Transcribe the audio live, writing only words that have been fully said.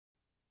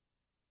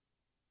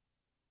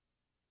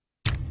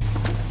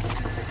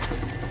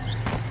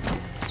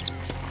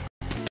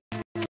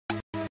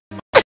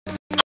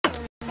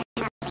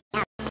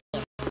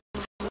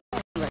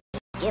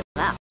give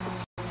up.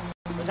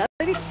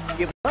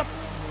 Give up?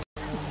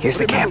 Here's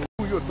the camp.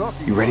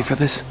 You ready for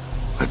this?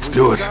 Let's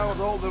do it.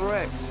 All the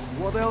wrecks.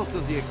 What else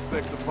does he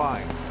expect to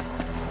find?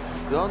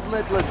 Don't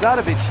let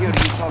Lazarevich hear you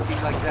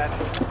talking like that.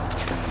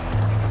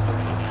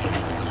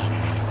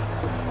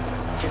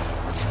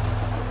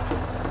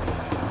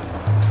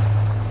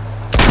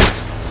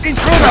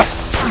 Intruder!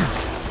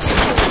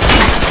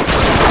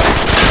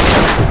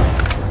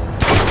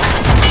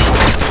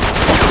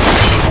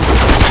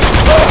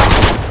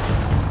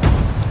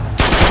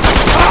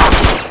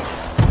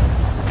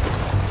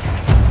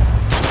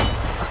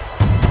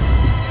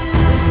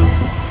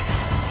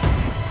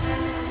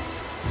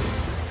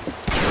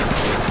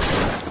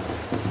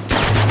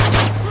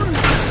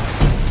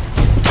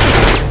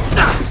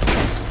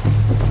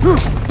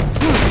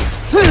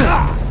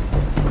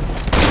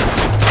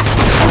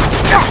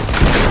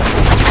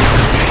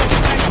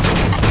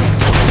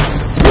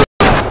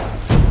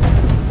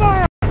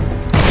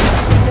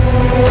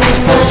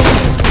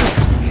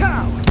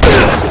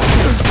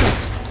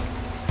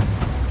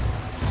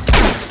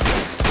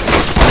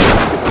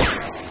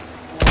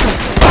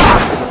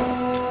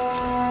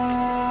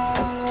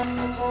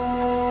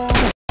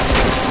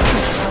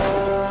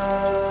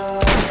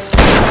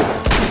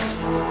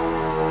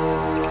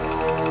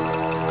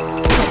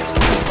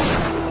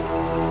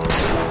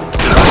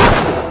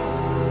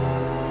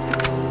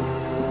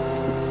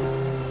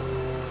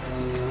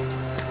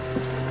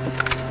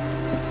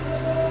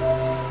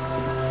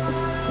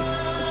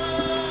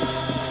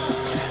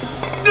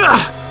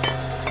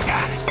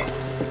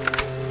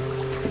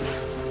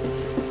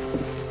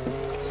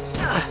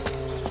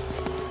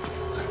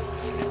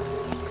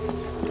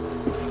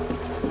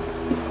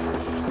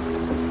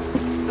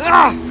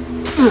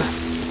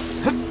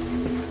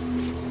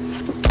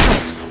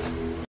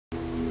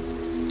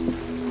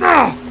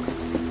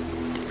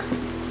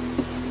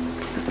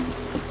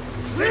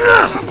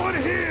 Someone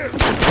here!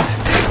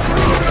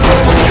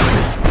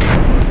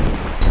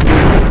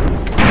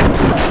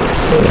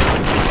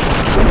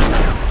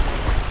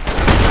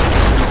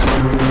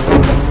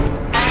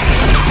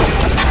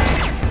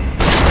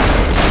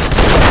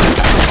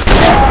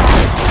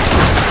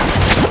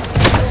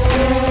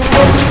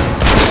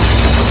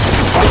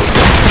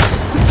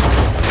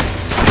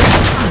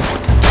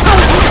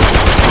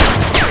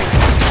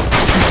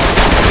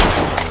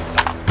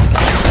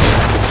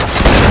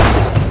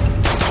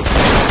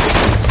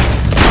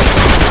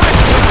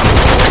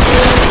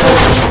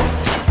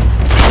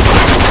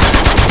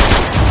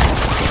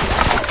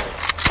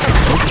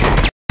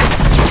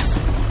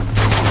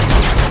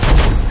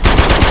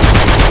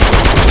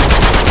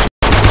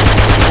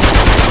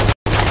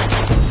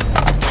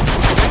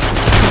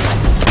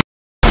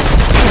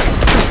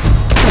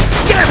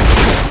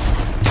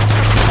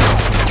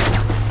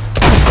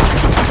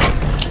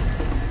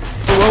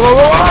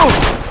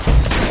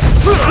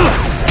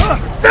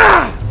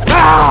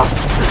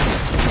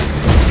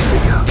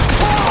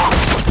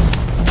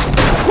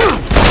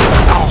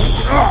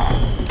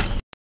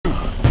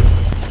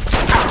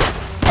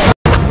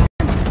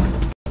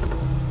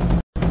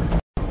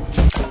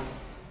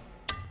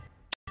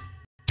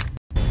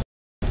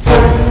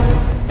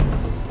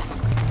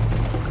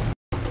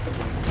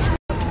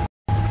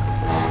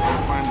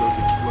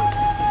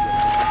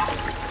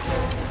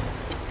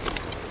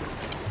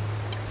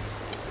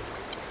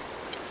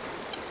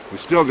 We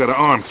still gotta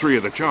arm 3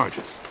 of the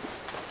charges.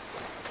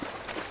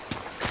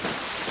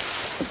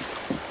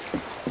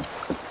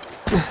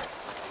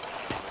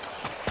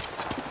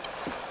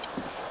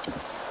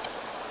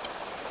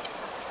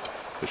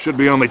 There should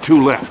be only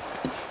 2 left.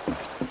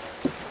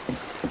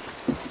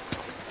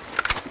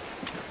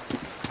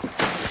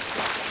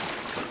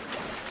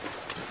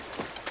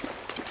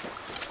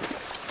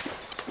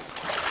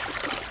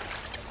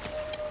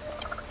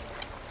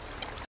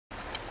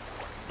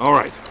 All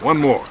right, 1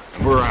 more,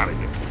 and we're out of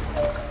here.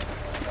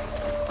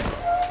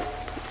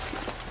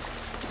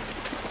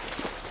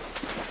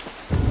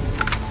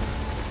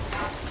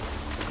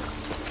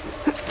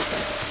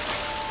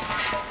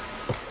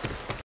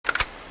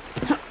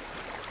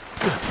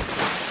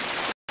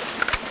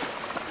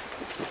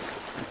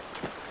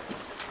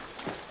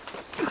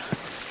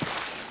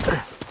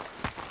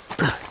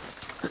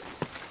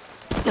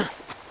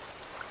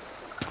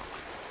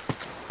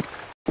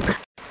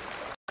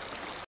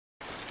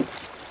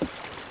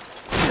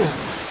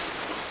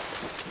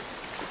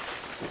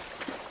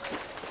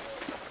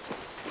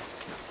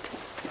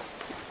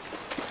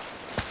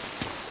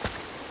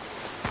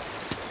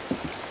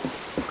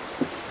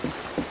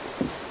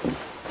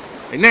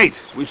 Hey,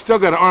 Nate, we've still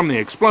got to arm the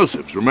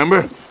explosives,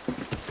 remember?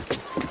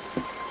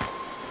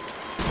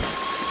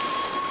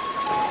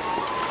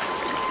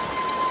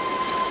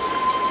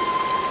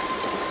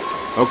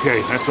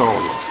 Okay, that's all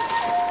of them.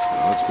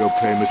 Now let's go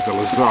pay Mr.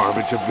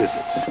 Lazarevich a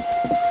visit.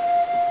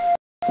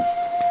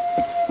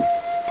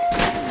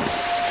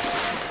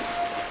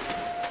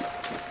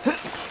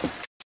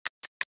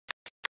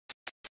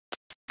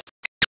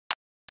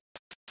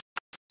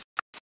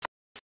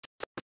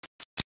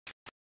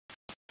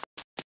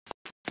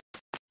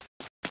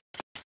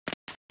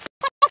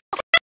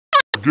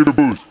 Get a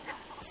boost.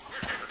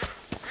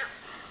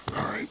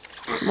 All right.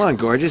 Come on,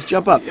 gorgeous,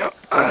 jump up. You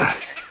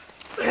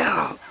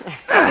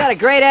got a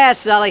great ass,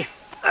 Sully.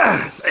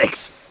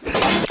 Thanks.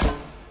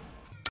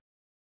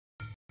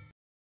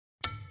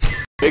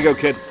 Here you go,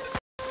 kid.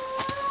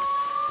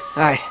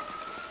 All right.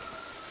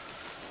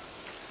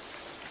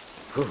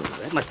 Ooh,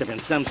 that must have been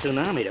some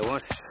tsunami to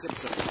watch.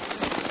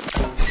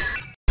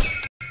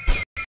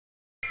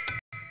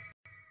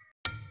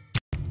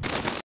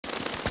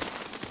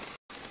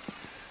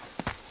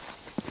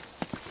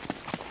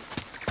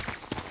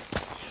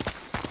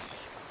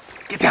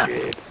 Get down.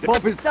 The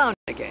pump is down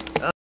again.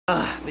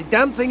 The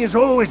damn thing is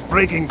always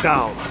breaking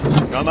down.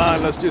 Come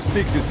on, let's just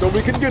fix it so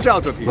we can get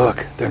out of here.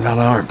 Look, they're not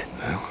armed.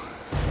 Well,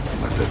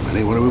 not that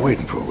many. What are we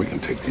waiting for? We can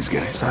take these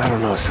guys. I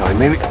don't know, Sully.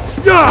 Maybe...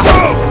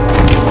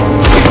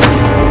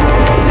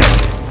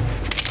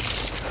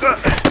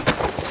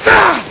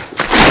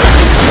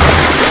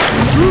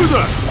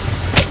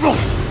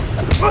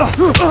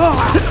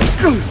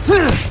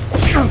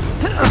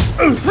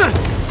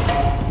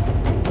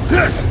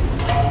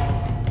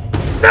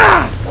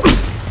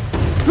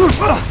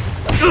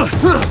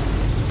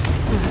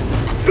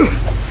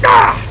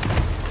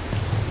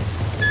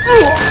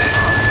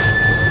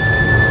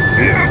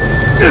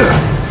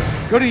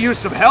 Could have used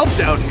some help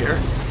down here.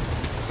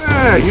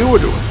 Yeah, you were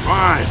doing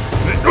fine.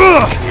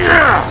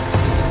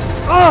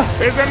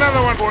 Here's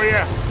another one for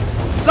you.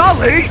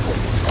 Sully!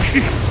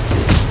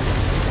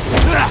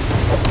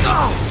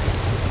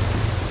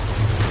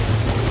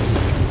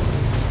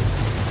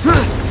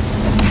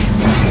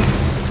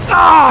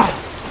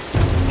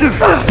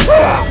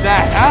 What's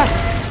that, huh?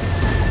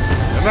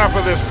 Enough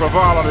of this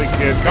frivolity,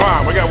 kid. Come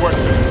on, we got work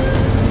to do.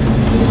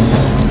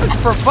 What's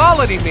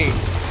frivolity mean?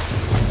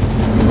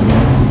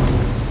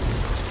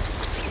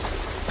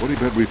 What do you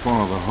bet we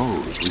follow the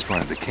hose? We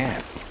find the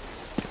camp.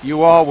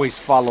 You always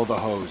follow the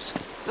hose.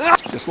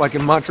 Just like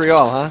in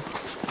Montreal, huh?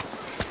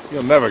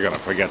 You're never gonna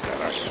forget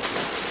that, are you?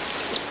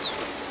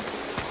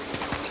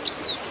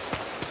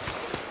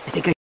 I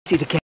think I see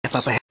the camp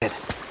up ahead.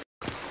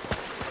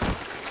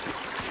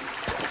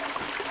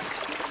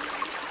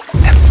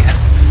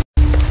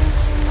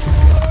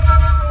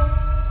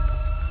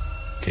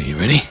 Okay, you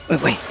ready?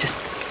 Wait, just...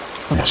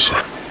 Yes,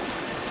 sir.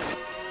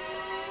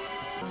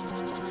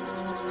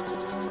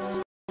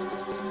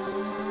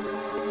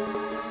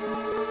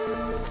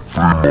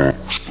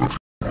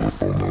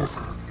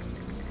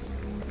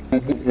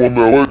 Well,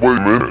 now, wait a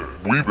minute.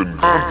 We've been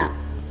hunting.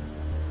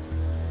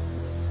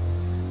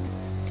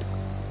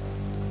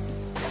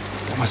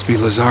 That must be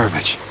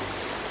Lazarevich.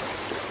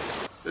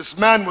 This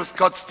man was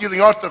caught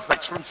stealing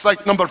artifacts from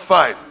site number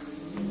 5.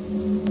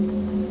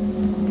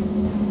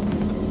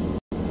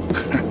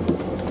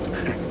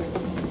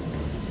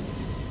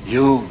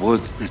 You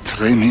would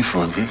betray me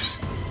for this?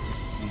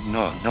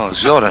 No,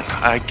 Zoran,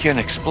 I can't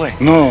explain.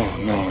 No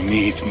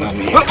need.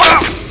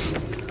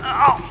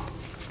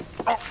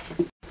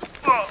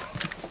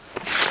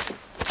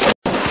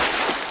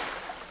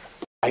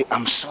 I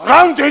am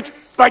surrounded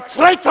by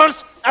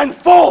traitors and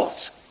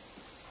fools!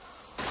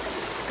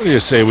 What do you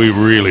say we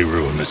really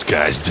ruin this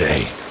guy's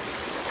day?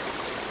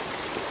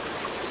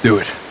 Do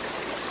it.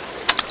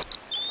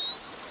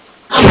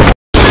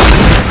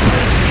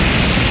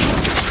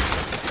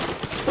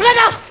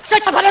 Rena!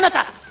 Search the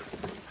perimeter!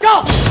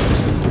 Go!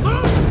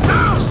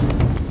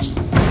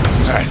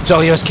 All right, it's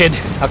all yours, kid.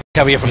 I'll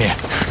cover you from here.